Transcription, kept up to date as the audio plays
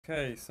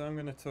Okay, so I'm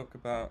going to talk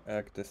about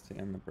ergodicity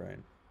in the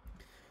brain.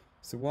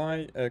 So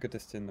why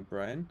ergodicity in the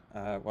brain?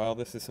 Well,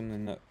 this is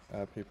something that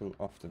people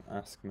often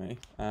ask me,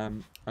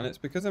 and it's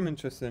because I'm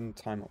interested in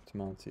time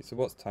optimality. So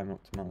what's time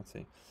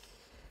optimality?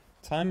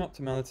 Time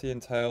optimality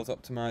entails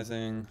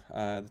optimizing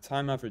the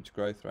time average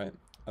growth rate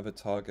of a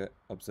target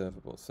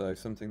observable. So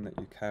something that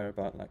you care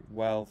about like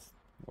wealth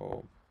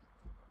or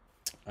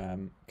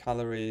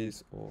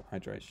calories or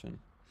hydration.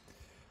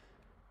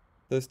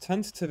 There's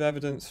tentative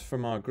evidence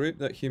from our group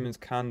that humans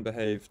can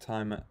behave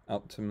time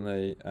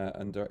optimally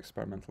under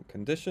experimental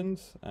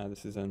conditions.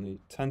 This is only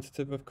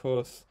tentative, of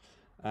course.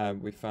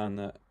 We found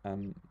that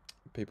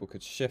people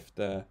could shift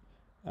their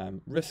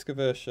risk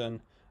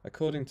aversion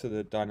according to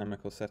the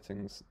dynamical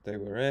settings they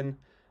were in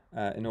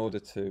order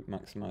to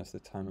maximize the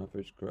time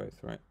average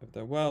growth rate of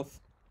their wealth.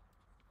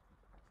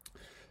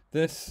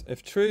 This,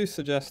 if true,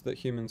 suggests that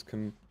humans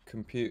can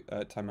compute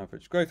time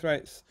average growth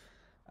rates.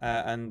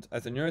 And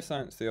as a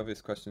neuroscience, the obvious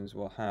question is,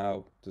 well,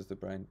 how does the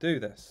brain do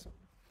this?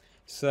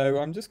 So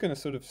I'm just going to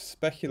sort of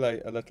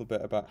speculate a little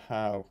bit about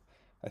how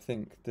I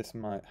think this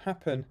might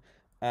happen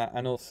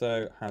and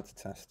also how to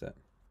test it.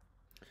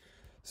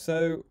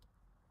 So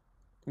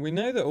we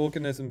know that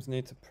organisms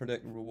need to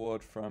predict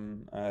reward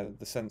from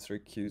the sensory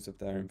cues of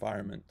their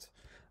environment.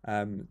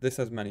 This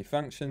has many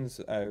functions.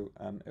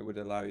 It would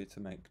allow you to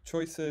make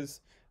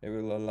choices. It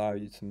will allow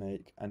you to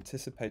make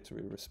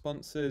anticipatory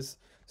responses.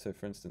 So,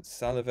 for instance,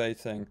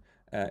 salivating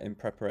in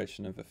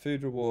preparation of a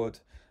food reward.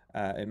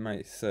 It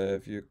may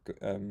serve you.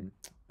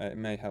 It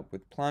may help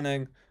with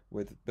planning,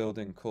 with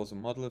building causal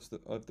models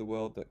of the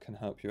world that can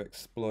help you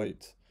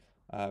exploit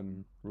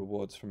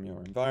rewards from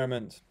your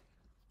environment.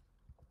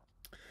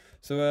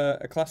 So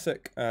a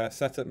classic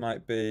setup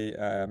might be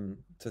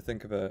to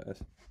think of a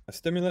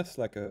stimulus,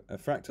 like a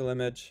fractal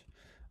image,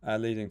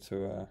 leading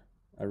to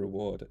a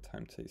reward at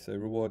time t. So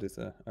reward is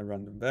a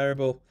random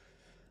variable.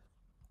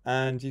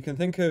 And you can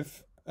think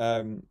of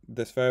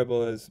this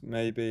variable as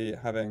maybe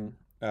having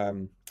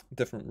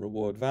different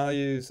reward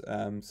values.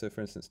 So for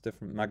instance,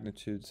 different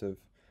magnitudes of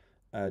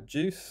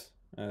juice,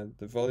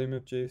 the volume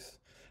of juice.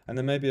 And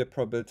there may be a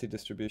probability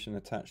distribution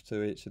attached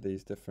to each of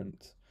these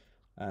different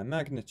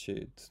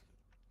magnitudes.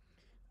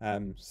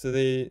 So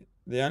the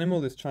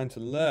animal is trying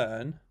to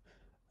learn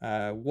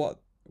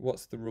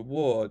what's the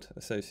reward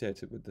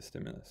associated with the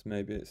stimulus.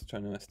 Maybe it's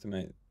trying to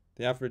estimate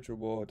the average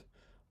reward,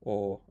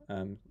 or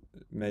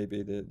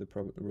maybe the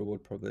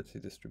reward probability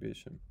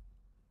distribution.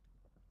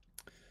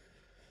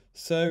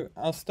 So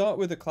I'll start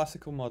with a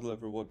classical model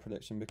of reward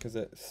prediction because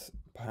it's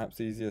perhaps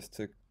easiest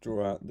to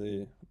draw out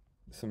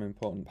some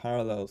important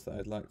parallels that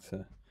I'd like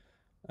to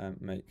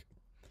make.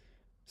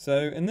 So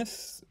in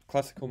this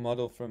classical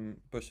model from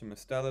Bush and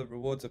Mostella,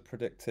 rewards are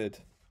predicted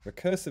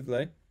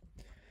recursively.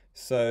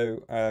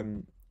 So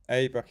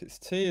A brackets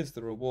T is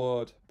the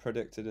reward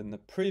predicted in the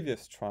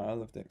previous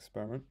trial of the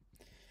experiment.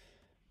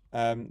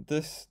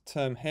 This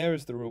term here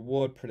is the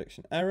reward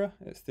prediction error.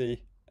 It's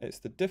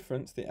the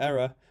difference, the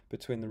error,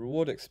 between the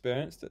reward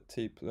experienced at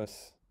T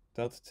plus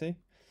delta T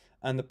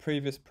and the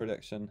previous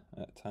prediction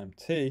at time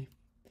T.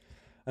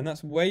 And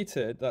that's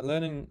weighted, that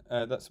learning,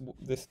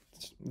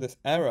 this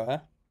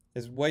error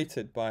is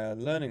weighted by a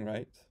learning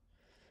rate,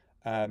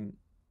 and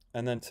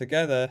then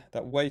together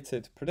that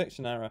weighted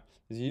prediction error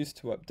is used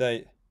to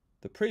update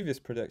the previous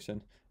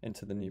prediction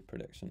into the new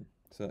prediction.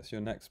 So that's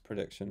your next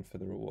prediction for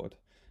the reward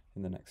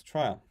in the next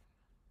trial.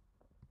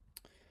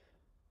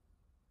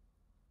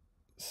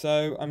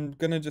 So I'm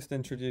going to just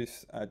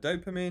introduce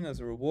dopamine as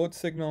a reward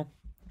signal.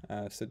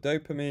 So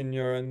dopamine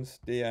neurons,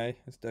 DA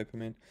is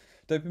dopamine.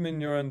 Dopamine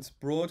neurons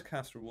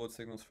broadcast reward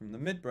signals from the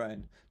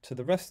midbrain to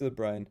the rest of the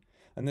brain,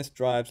 and this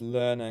drives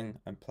learning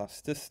and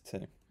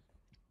plasticity,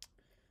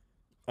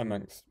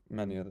 amongst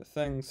many other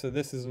things. So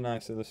this is a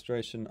nice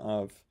illustration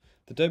of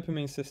the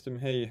dopamine system.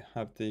 Here you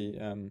have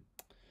the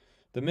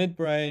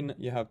midbrain,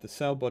 you have the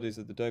cell bodies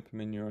of the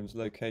dopamine neurons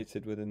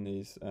located within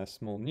these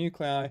small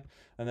nuclei,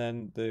 and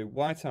then the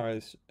white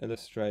arrows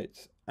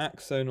illustrate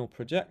axonal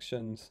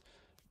projections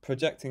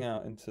projecting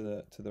out into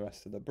the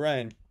rest of the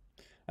brain,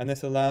 and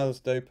this allows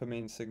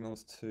dopamine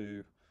signals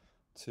to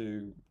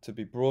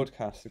be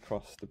broadcast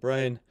across the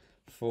brain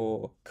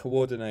for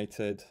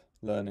coordinated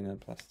learning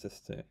and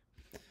plasticity.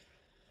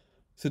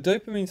 So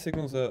dopamine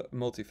signals are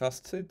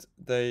multifaceted.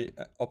 They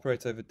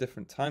operate over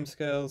different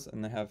timescales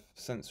and they have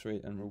sensory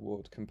and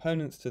reward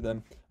components to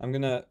them. I'm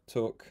going to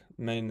talk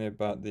mainly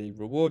about the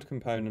reward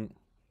component.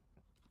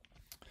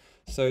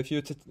 So if you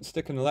were to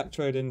stick an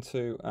electrode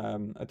into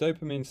a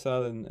dopamine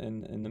cell in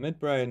the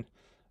midbrain,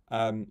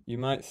 you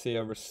might see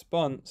a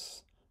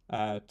response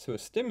to a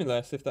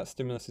stimulus if that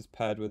stimulus is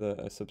paired with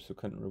a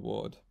subsequent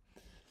reward.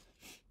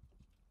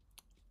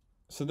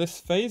 So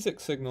this phasic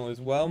signal is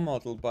well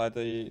modeled by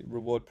the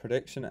reward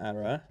prediction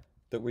error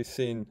that we've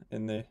seen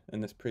in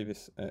this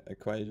previous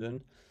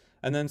equation.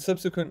 And then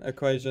subsequent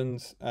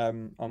equations are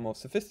more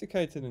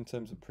sophisticated in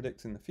terms of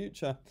predicting the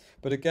future.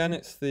 But again,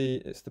 it's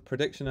the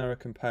prediction error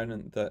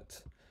component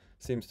that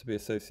seems to be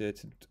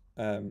associated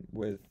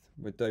with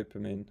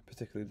dopamine,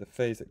 particularly the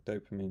phasic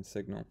dopamine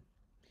signal.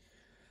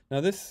 Now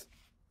this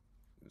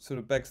sort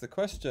of begs the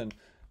question,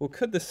 well,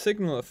 could the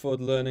signal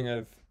afford learning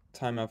of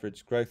time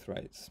average growth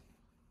rates?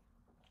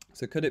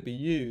 So could it be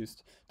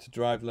used to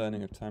drive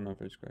learning of time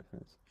average growth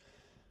rates?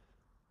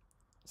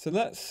 So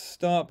let's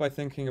start by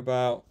thinking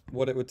about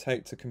what it would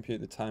take to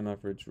compute the time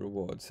average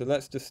reward. So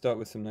let's just start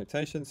with some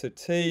notation. So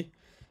t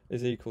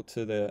is equal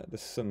to the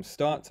some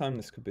start time.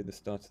 This could be the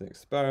start of the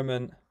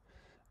experiment,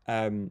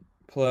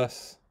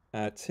 plus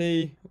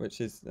t,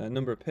 which is a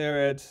number of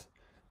periods,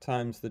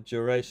 times the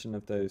duration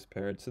of those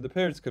periods. So the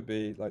periods could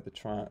be like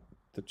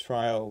the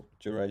trial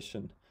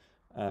duration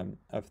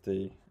of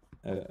the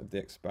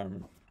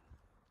experiment.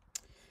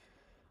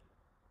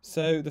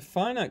 So the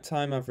finite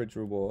time average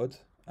reward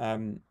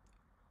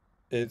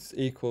is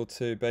equal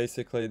to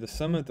basically the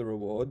sum of the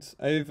rewards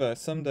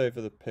summed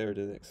over the period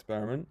of the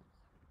experiment,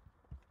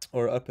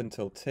 or up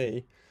until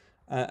t,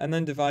 and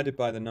then divided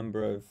by the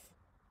number of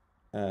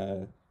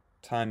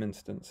time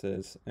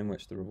instances in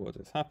which the reward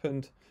has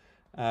happened.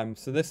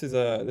 So this is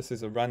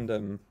a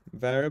random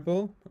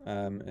variable.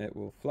 It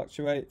will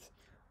fluctuate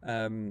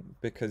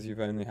because you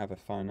only have a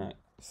finite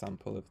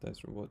sample of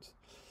those rewards.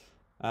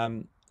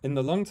 In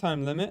the long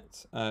time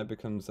limit, it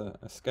becomes a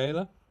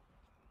scalar.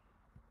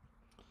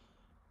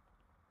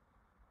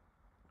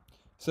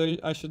 So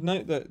I should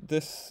note that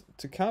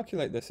to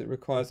calculate this, it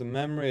requires a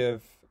memory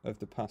of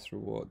the past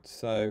rewards.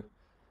 So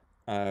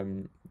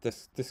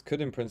this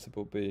could in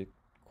principle be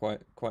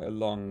quite a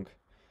long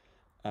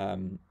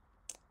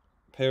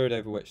period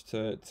over which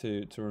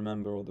to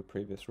remember all the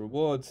previous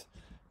rewards.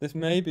 This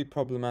may be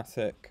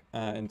problematic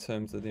in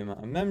terms of the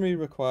amount of memory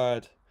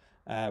required,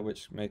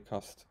 which may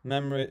cost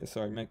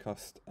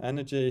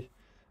energy,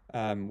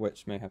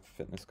 which may have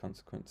fitness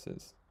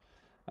consequences.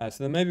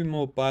 So there may be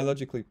more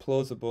biologically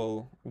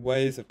plausible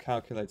ways of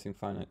calculating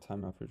finite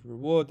time average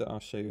reward that I'll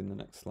show you in the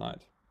next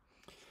slide.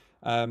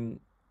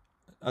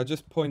 I'll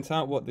just point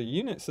out what the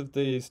units of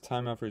these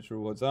time average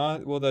rewards are.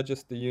 Well, they're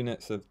just the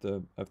units of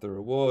the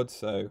reward.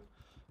 So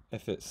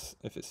if it's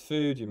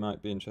food, you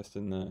might be interested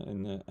in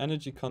the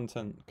energy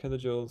content,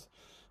 kilojoules.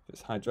 If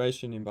it's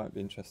hydration, you might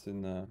be interested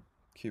in the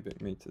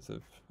cubic meters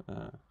of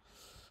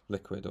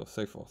liquid, or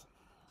so forth.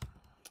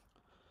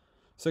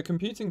 So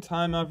computing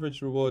time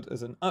average reward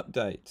as an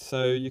update.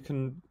 So you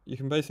can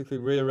basically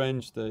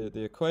rearrange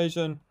the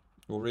equation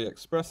or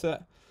re-express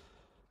it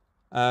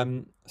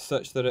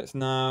such that it's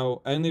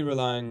now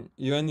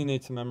you only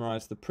need to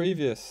memorize the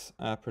previous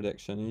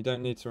prediction, and you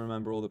don't need to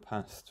remember all the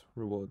past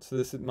rewards. So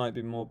this might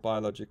be a more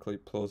biologically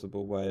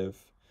plausible way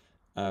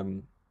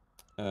of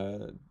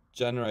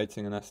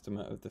generating an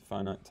estimate of the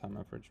finite time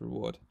average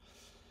reward.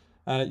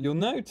 You'll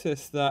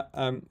notice that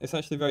it's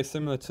actually very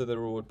similar to the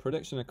reward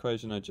prediction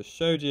equation I just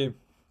showed you.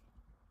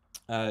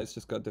 It's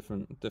just got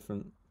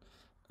different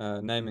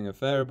naming of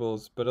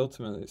variables, but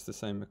ultimately it's the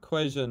same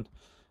equation,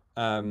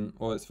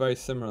 or it's very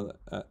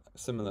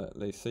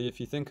similarly. So if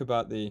you think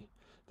about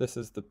this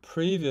as the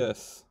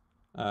previous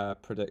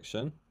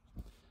prediction,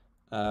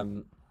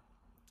 and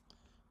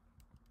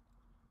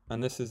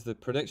this is the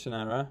prediction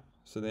error,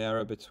 so the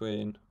error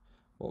between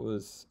what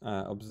was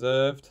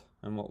observed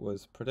and what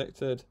was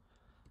predicted,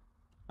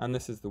 and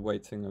this is the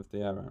weighting of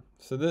the error.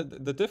 So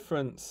the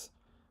difference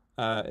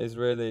is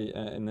really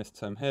in this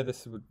term here.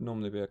 This would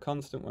normally be a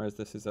constant, whereas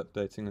this is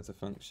updating as a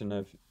function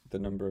of the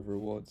number of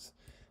rewards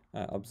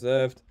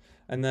observed.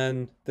 And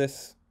then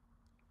this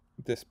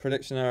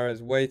prediction error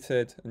is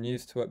weighted and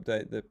used to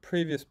update the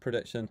previous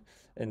prediction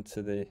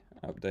into the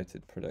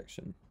updated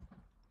prediction.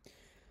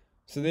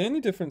 So the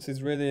only difference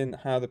is really in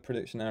how the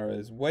prediction error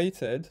is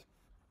weighted.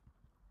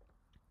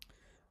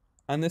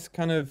 And this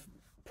kind of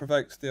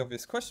provokes the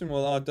obvious question,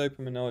 well, are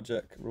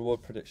dopaminergic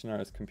reward prediction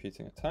errors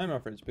computing at time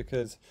average?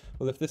 Because,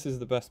 well, if this is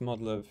the best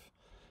model of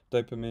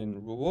dopamine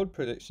reward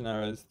prediction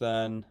errors,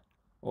 then,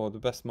 or the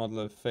best model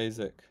of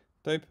phasic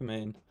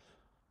dopamine,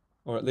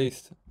 or at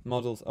least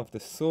models of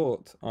this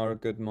sort are a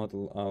good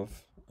model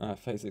of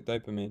phasic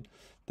dopamine,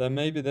 then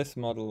maybe this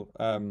model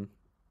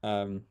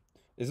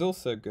is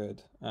also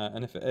good.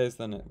 And if it is,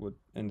 then it would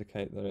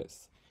indicate that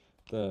it's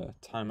the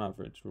time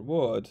average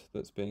reward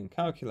that's being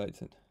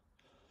calculated.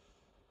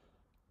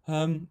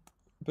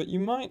 But you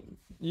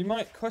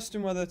might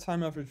question whether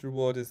time average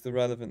reward is the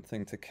relevant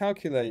thing to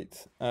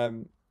calculate.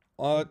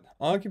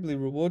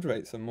 Arguably, reward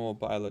rates are more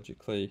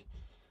biologically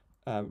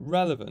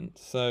relevant.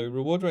 So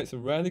reward rates are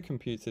rarely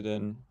computed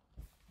in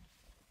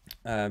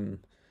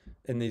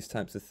these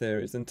types of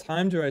theories, and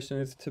time duration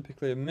is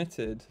typically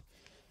omitted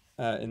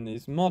in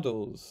these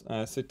models.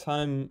 So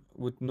time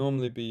would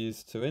normally be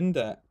used to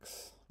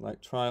index,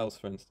 like trials,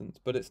 for instance,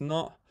 but it's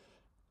not.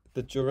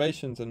 The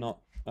durations are not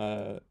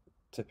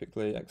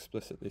typically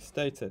explicitly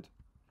stated.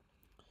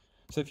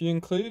 So if you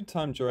include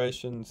time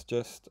durations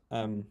just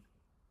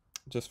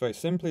very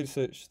simply,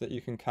 such that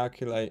you can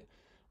calculate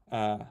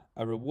a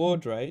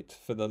reward rate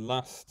for the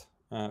last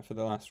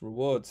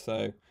reward.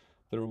 So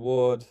the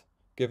reward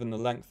given the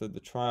length of the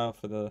trial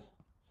for the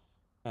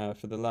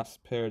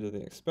last period of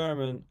the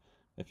experiment.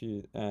 If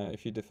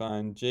you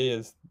define G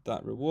as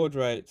that reward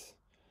rate,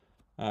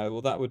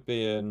 well, that would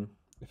be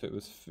if it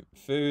was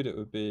food, it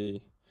would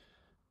be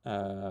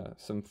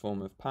some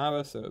form of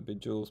power, so it would be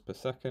joules per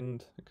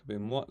second. It could be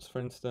in watts, for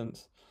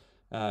instance.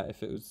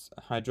 If it was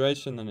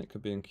hydration, then it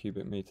could be in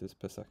cubic meters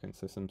per second,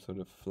 so some sort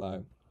of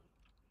flow.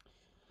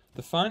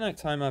 The finite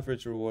time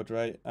average reward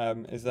rate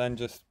is then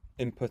just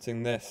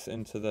inputting this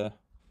into the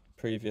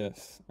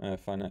previous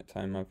finite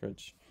time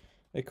average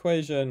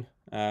equation.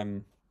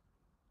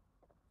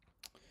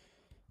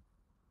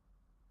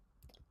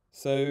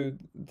 So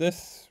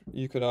this,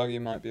 you could argue,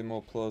 might be a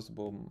more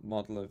plausible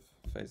model of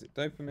phasic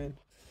dopamine.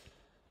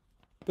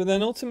 But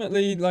then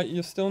ultimately, like,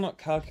 you're still not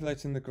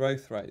calculating the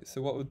growth rate.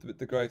 So what would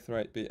the growth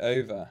rate be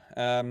over?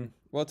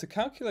 Well, to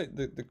calculate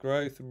the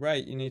growth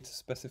rate, you need to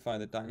specify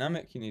the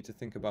dynamic. You need to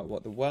think about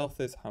what the wealth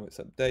is, how it's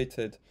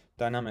updated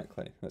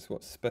dynamically. That's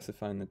what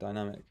specifying the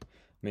dynamic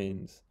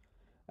means.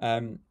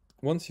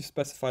 Once you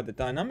specify the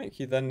dynamic,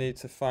 you then need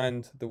to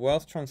find the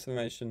wealth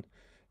transformation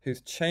whose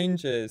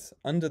changes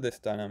under this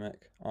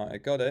dynamic are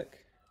ergodic.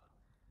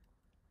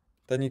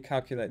 Then you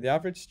calculate the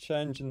average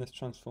change in this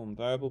transformed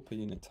variable per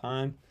unit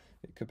time.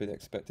 It could be the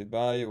expected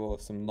value or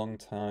some long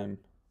time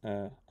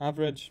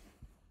average.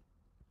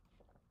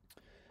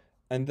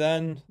 And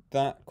then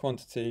that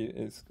quantity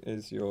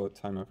is your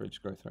time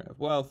average growth rate of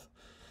wealth.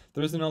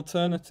 There is an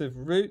alternative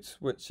route,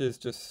 which is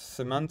just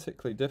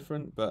semantically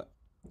different, but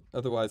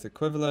otherwise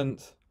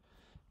equivalent.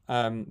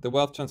 The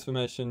wealth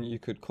transformation, you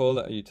could call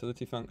it a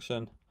utility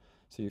function.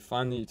 So you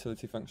find the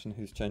utility function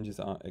whose changes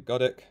are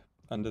ergodic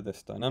under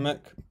this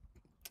dynamic.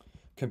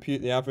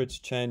 Compute the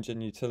average change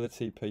in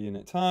utility per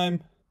unit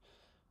time.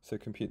 So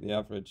compute the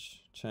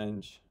average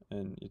change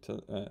in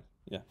utility,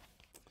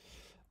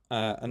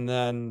 and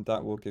then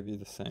that will give you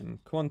the same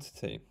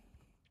quantity.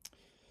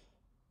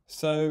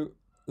 So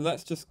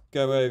let's just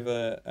go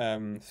over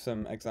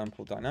some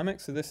example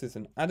dynamics. So this is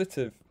an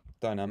additive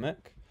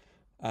dynamic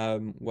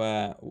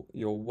where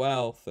your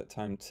wealth at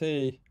time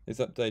t is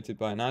updated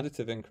by an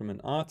additive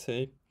increment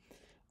rt.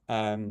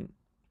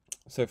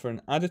 So for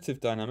an additive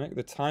dynamic,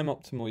 the time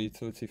optimal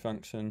utility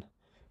function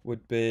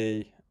would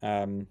be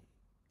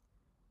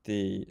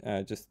the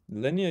just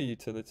linear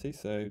utility,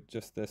 so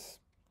just this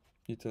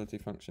utility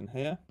function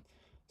here.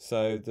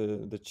 So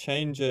the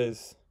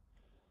changes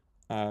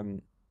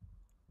in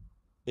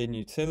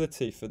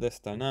utility for this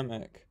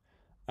dynamic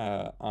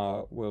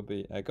will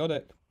be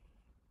ergodic.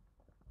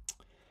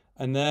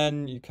 And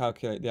then you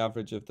calculate the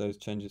average of those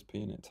changes per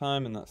unit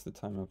time, and that's the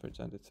time average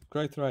additive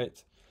growth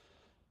rate.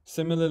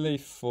 Similarly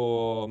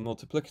for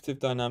multiplicative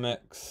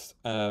dynamics,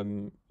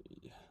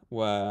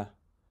 where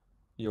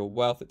your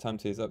wealth at time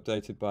t is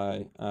updated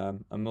by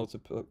a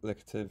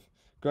multiplicative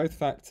growth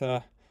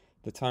factor,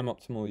 the time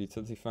optimal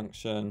utility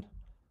function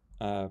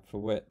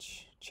for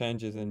which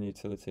changes in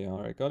utility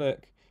are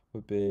ergodic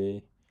would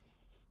be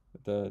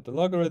the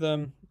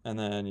logarithm, and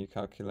then you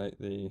calculate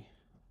the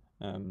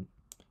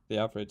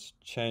average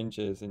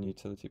changes in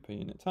utility per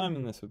unit time,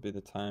 and this would be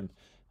the time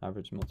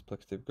average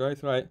multiplicative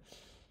growth rate.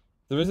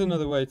 There is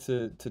another way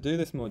to do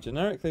this more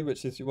generically,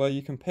 which is, well,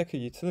 you can pick a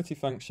utility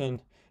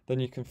function, then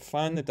you can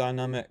find the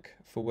dynamic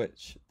for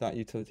which that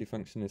utility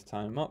function is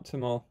time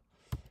optimal,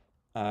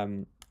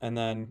 and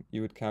then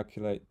you would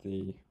calculate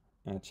the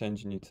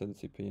change in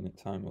utility per unit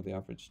time, or the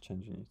average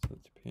change in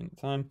utility per unit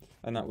time,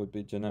 and that would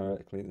be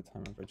generically the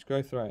time average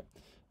growth rate,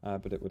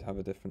 but it would have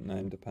a different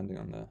name depending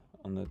on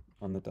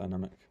the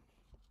dynamic.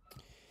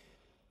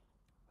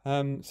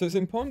 So it's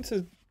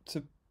important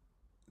to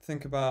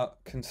think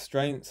about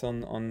constraints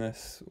on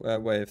this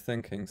way of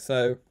thinking.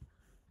 So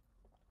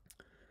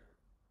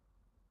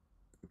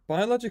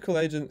biological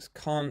agents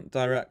can't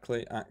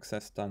directly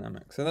access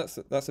dynamics, so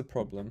that's a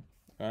problem,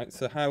 right?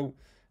 So how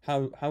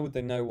would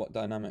they know what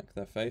dynamic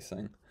they're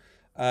facing?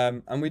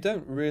 And we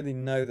don't really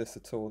know this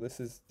at all. This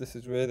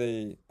is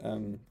really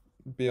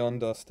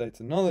beyond our state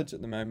of knowledge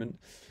at the moment.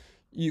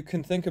 You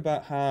can think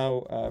about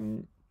how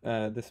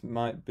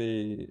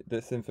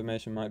this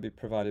information might be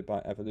provided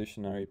by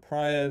evolutionary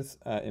priors.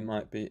 It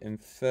might be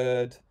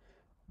inferred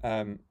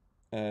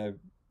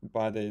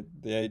by the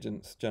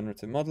agent's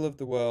generative model of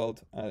the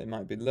world. It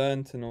might be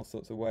learnt in all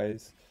sorts of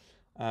ways.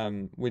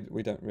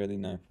 We don't really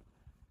know.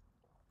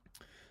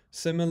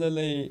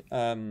 Similarly,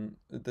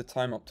 the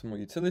time optimal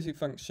utility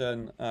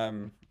function,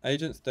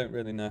 agents don't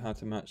really know how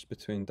to match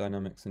between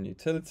dynamics and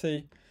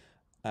utility.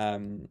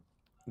 Again,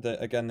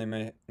 they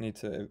may need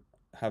to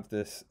have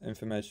this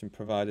information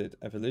provided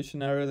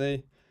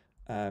evolutionarily,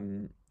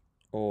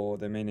 or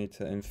they may need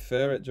to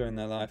infer it during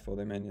their life, or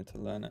they may need to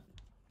learn it.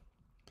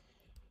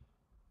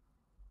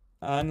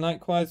 And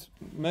likewise,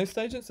 most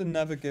agents are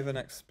never given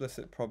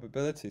explicit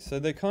probability, so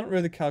they can't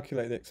really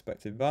calculate the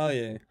expected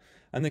value,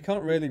 and they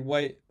can't really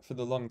wait for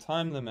the long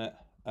time limit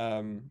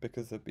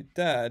because they'd be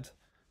dead,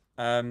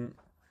 or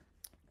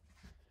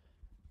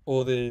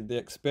the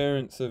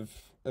experience of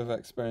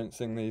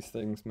experiencing these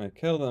things may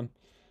kill them.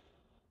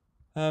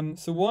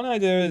 So one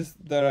idea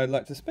that I'd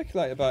like to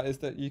speculate about is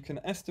that you can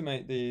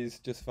estimate these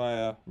just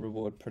via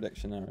reward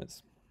prediction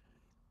errors.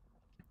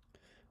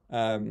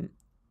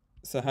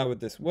 So how would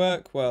this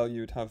work? Well,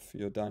 you would have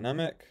your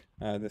dynamic.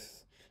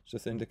 This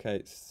just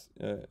indicates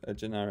a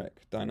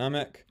generic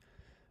dynamic.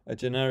 a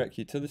generic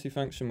utility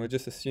function. We'll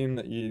just assume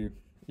that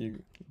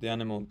the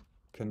animal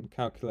can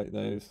calculate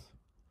those.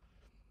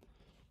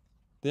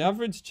 The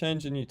average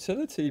change in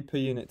utility per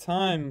unit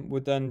time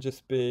would then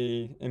just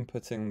be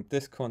inputting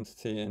this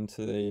quantity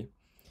into the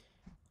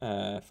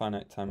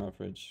finite time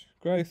average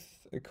growth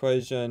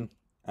equation.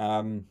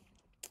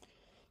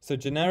 So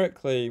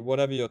generically,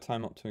 whatever your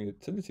time optimal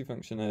utility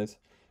function is,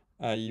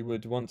 you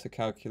would want to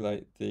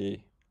calculate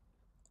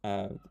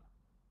an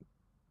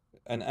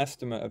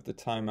estimate of the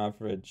time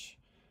average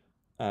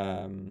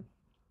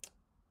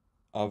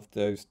of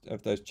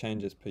those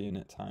changes per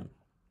unit time.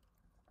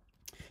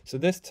 So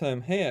this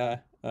term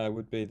here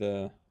would be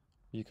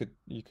you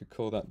could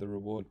call that the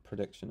reward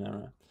prediction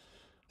error.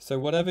 So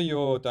whatever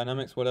your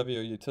dynamics, whatever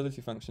your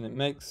utility function,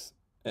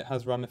 it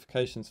has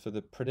ramifications for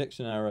the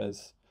prediction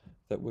errors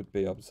that would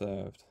be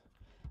observed.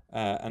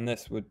 And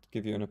this would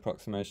give you an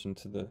approximation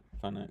to the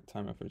finite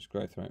time average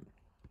growth rate.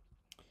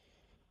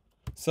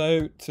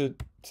 So to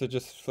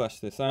just flesh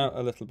this out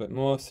a little bit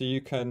more, so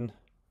you can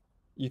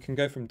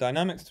go from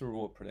dynamics to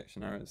reward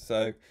prediction errors.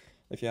 So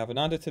if you have an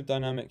additive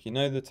dynamic, you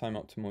know the time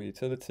optimal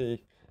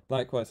utility,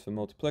 likewise for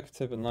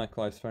multiplicative, and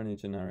likewise for any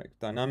generic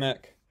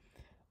dynamic.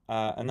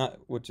 And that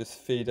would just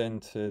feed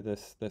into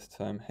this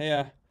term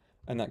here,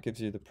 and that gives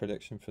you the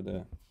prediction for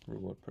the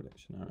reward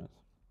prediction errors.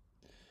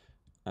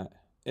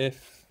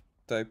 If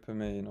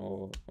dopamine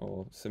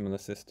or similar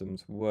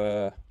systems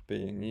were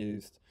being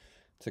used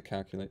to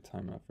calculate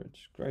time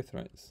average growth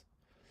rates.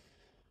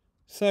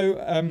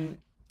 So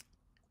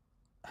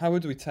how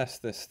would we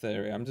test this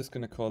theory? I'm just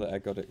going to call it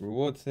ergodic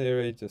reward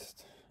theory,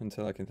 just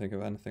until I can think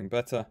of anything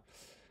better.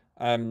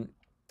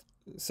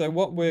 So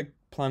what we're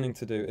planning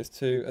to do is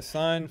to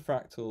assign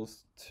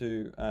fractals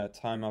to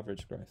time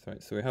average growth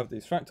rate. So we have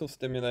these fractal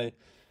stimuli.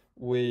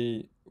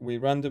 We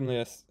randomly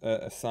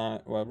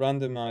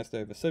randomized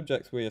over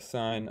subjects, we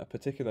assign a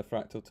particular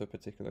fractal to a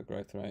particular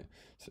growth rate,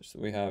 such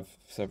that we have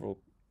several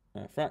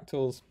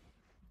fractals.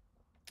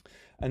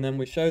 And then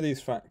we show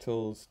these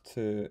fractals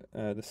to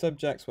the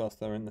subjects whilst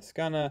they're in the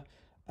scanner,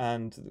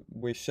 and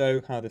we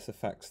show how this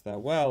affects their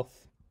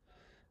wealth.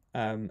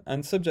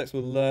 And subjects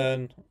will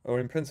learn, or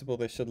in principle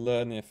they should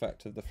learn, the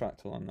effect of the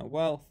fractal on their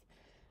wealth.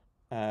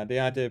 The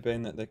idea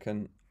being that they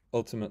can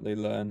ultimately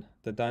learn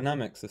the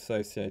dynamics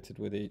associated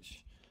with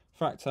each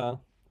fractal,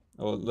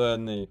 or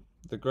learn the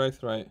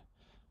growth rate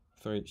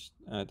for each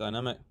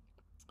dynamic.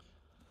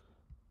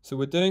 So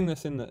we're doing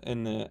this in the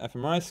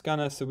fMRI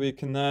scanner, so we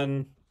can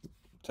then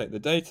take the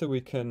data,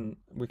 we can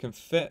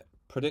fit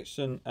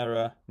prediction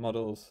error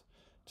models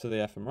to the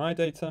fMRI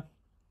data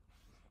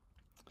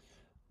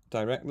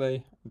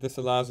directly. This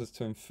allows us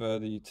to infer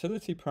the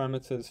utility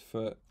parameters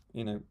for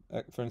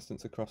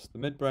instance, across the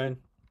midbrain.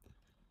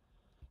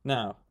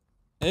 Now,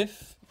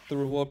 if the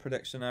reward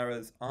prediction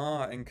errors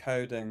are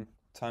encoding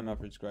time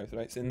average growth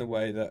rates in the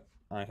way that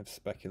I have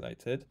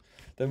speculated,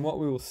 then what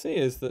we will see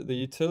is that the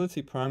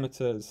utility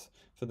parameters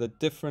for the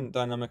different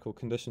dynamical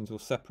conditions will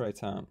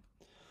separate out.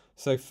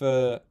 So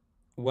for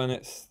when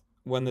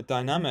the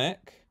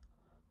dynamic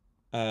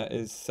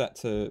is set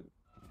to,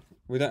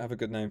 we don't have a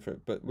good name for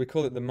it, but we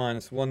call it the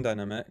 -1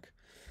 dynamic,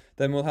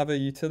 then we'll have a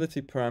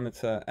utility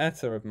parameter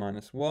eta of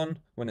 -1.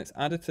 When it's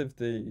additive,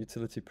 the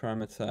utility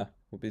parameter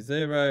will be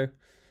 0.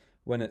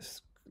 When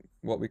it's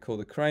what we call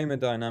the Kramer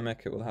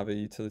dynamic, it will have a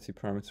utility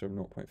parameter of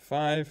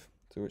 0.5,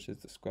 so which is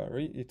the square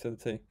root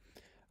utility.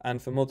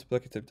 And for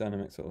multiplicative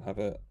dynamics, it will have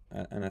an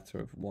eta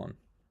of 1.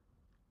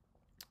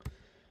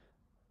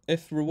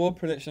 If reward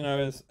prediction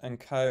errors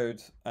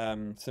encode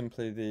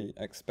simply the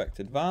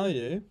expected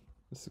value,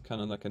 this is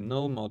kind of like a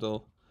null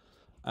model,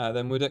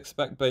 then we'd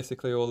expect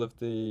basically all of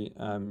the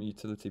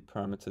utility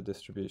parameter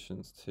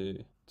distributions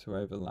to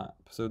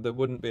overlap. So there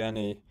wouldn't be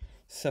any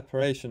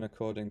separation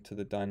according to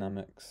the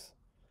dynamics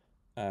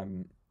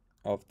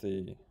of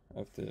the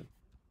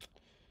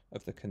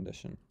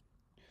condition.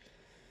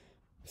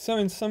 So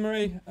in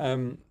summary,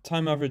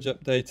 time average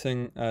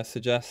updating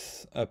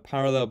suggests a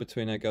parallel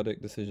between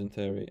ergodic decision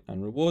theory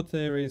and reward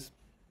theories.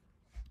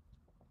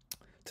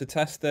 To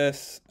test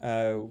this,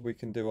 we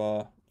can do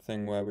our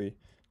thing where we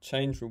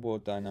change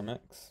reward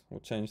dynamics, or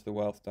change the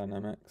wealth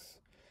dynamics.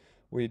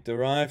 We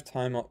derive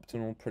time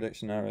optimal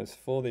prediction errors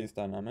for these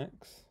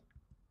dynamics,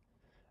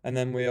 and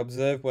then we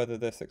observe whether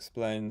this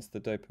explains the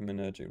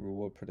dopaminergic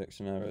reward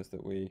prediction errors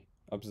that we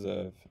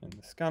observe in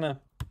the scanner.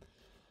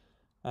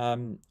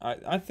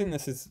 I think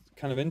this is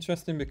kind of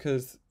interesting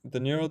because the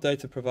neural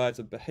data provides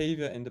a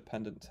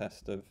behavior-independent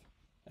test of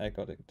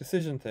ergodic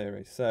decision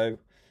theory. So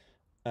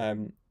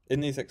in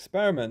these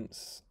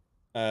experiments,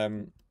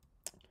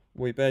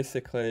 we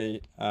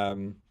basically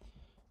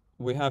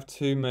we have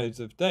two modes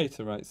of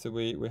data, right? So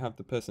we have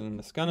the person in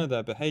the scanner,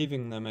 they're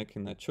behaving, they're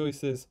making their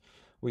choices.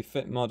 We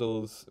fit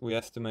models, we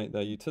estimate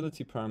their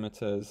utility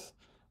parameters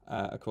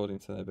according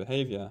to their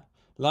behavior.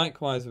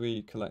 Likewise,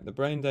 we collect the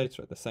brain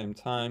data at the same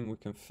time. We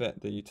can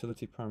fit the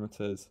utility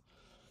parameters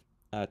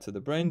to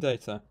the brain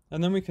data,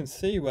 and then we can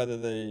see whether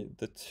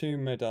the two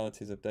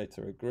modalities of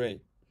data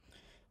agree.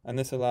 And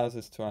this allows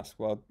us to ask,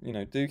 well,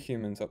 do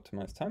humans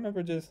optimize time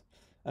averages?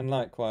 And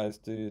likewise,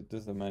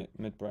 does the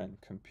midbrain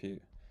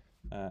compute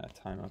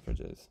time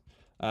averages.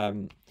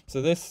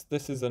 So this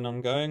is an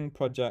ongoing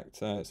project.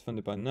 It's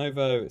funded by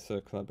Novo. It's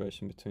a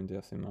collaboration between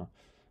DRCMR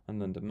and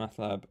London Math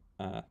Lab.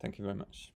 Thank you very much.